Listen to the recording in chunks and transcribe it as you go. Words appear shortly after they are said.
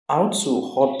How to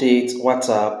update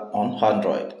WhatsApp on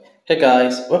Android. Hey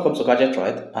guys, welcome to Gadget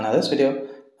Right, and in this video,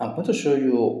 I'm going to show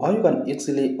you how you can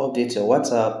easily update your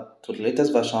WhatsApp to the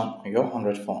latest version on your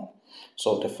Android phone.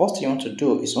 So the first thing you want to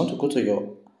do is you want to go to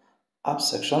your app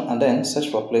section and then search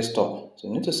for Play Store. So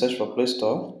you need to search for Play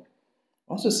Store.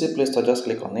 Once you see Play Store, just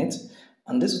click on it,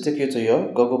 and this will take you to your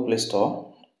Google Play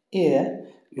Store. Here,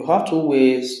 you have two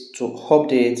ways to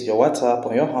update your WhatsApp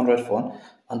on your Android phone,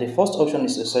 and the first option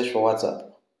is to search for WhatsApp.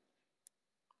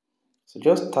 So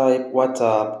just type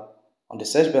WhatsApp on the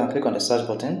search bar and click on the search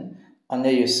button, and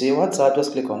there you see WhatsApp.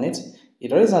 Just click on it.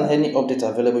 If there isn't any update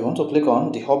available, you want to click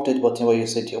on the update button where you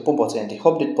see the open button. The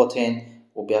update button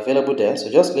will be available there. So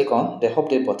just click on the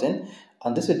update button,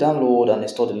 and this will download and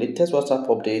install the latest WhatsApp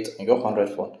update on your Android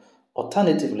phone.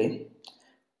 Alternatively,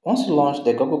 once you launch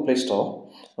the Google Play Store,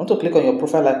 you want to click on your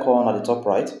profile icon at the top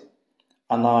right,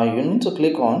 and now you need to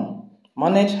click on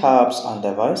Manage Apps and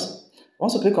Device.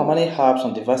 Once you click on Manage Apps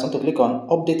and Device, you want to click on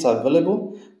Updates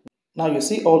Available. Now you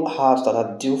see all apps that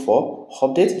are due for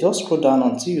update. Just scroll down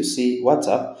until you see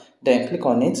WhatsApp, then click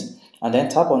on it and then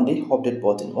tap on the update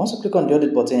button. Once you click on the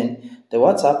update button, the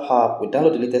WhatsApp app will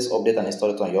download the latest update and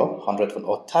install it on your Android phone.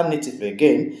 Alternatively,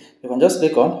 again, you can just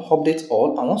click on Update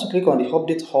All, and once you click on the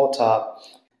Update All tab,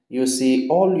 you see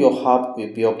all your app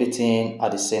will be updating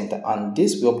at the same time, and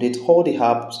this will update all the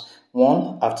apps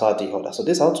one after the other. So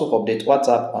this is how to update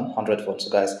WhatsApp on Android phone. So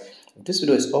guys, if this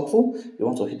video is helpful, you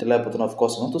want to hit the like button. Of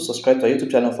course, you want to subscribe to our YouTube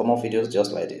channel for more videos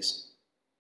just like this.